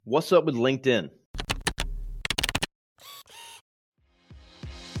What's up with LinkedIn?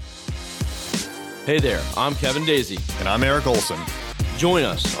 Hey there, I'm Kevin Daisy. And I'm Eric Olson. Join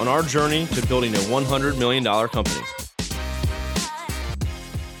us on our journey to building a $100 million company.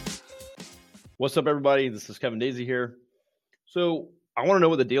 What's up, everybody? This is Kevin Daisy here. So I want to know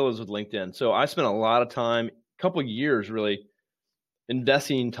what the deal is with LinkedIn. So I spent a lot of time, a couple of years really,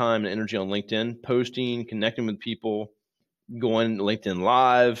 investing time and energy on LinkedIn, posting, connecting with people, going LinkedIn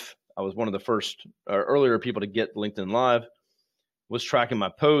Live. I was one of the first earlier people to get LinkedIn Live, was tracking my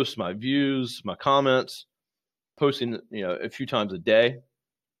posts, my views, my comments, posting a few times a day.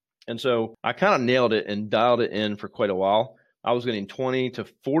 And so I kind of nailed it and dialed it in for quite a while. I was getting 20 to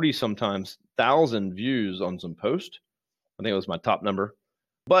 40 sometimes 1,000 views on some posts. I think it was my top number.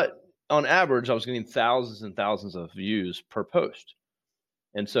 But on average, I was getting thousands and thousands of views per post.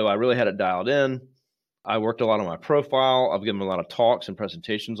 And so I really had it dialed in. I worked a lot on my profile. I've given a lot of talks and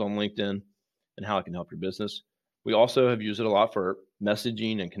presentations on LinkedIn and how it can help your business. We also have used it a lot for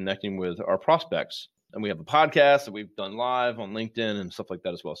messaging and connecting with our prospects. And we have a podcast that we've done live on LinkedIn and stuff like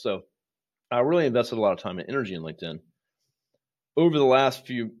that as well. So I really invested a lot of time and energy in LinkedIn. Over the last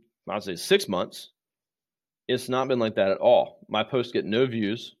I'd say 6 months, it's not been like that at all. My posts get no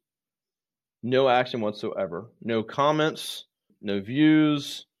views, no action whatsoever, no comments, no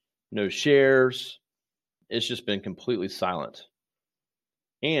views, no shares. It's just been completely silent.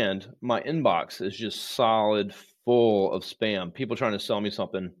 And my inbox is just solid full of spam. People trying to sell me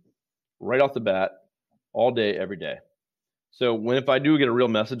something right off the bat, all day, every day. So if I do get a real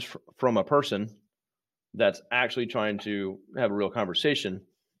message from a person that's actually trying to have a real conversation,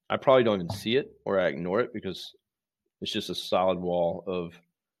 I probably don't even see it or I ignore it because it's just a solid wall of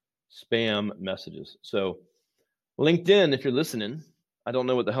spam messages. So LinkedIn, if you're listening, I don't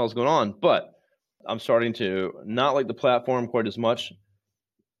know what the hell's going on, but I'm starting to not like the platform quite as much.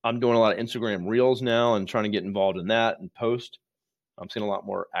 I'm doing a lot of Instagram Reels now and trying to get involved in that and post. I'm seeing a lot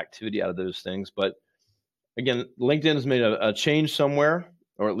more activity out of those things. But again, LinkedIn has made a change somewhere,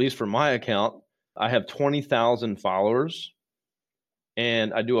 or at least for my account. I have 20,000 followers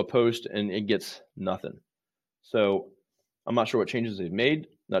and I do a post and it gets nothing. So I'm not sure what changes they've made.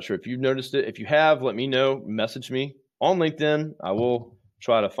 Not sure if you've noticed it. If you have, let me know. Message me on LinkedIn. I will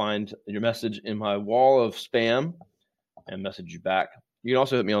try to find your message in my wall of spam and message you back. You can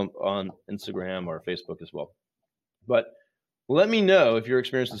also hit me on Instagram or Facebook as well. But let me know if you're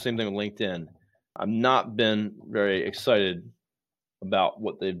experiencing the same thing with LinkedIn. I've not been very excited about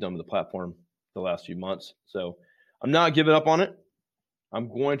what they've done with the platform the last few months. So I'm not giving up on it.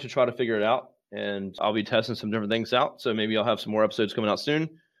 I'm going to try to figure it out, and I'll be testing some different things out. So maybe I'll have some more episodes coming out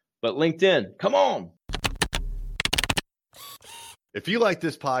soon. But LinkedIn, come on. If you like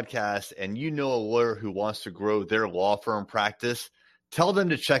this podcast and you know a lawyer who wants to grow their law firm practice, tell them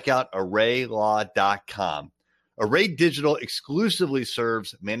to check out ArrayLaw.com. Array Digital exclusively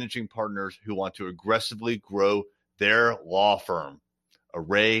serves managing partners who want to aggressively grow their law firm.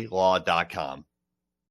 ArrayLaw.com.